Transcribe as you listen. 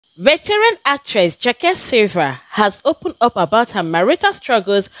Veteran actress Silva has opened up about her marital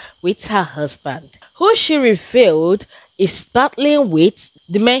struggles with her husband, who she revealed is battling with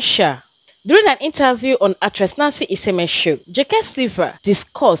dementia. During an interview on actress Nancy Iseme's show, Silva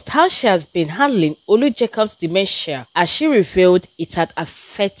discussed how she has been handling Olu Jacob's dementia, as she revealed it had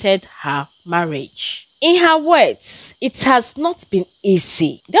affected her marriage. In her words, it has not been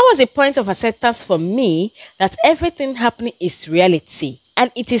easy. There was a point of acceptance for me that everything happening is reality,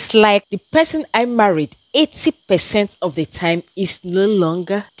 and it is like the person I married 80% of the time is no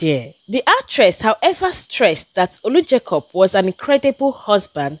longer there. The actress, however, stressed that Olu Jacob was an incredible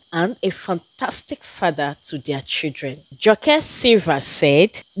husband and a fantastic father to their children. Silva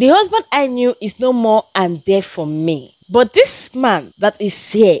said, "The husband I knew is no more and there for me. But this man that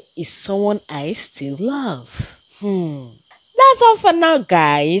is here is someone I still love." That's all for now,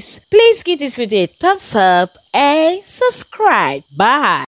 guys. Please give this video a thumbs up and subscribe. Bye.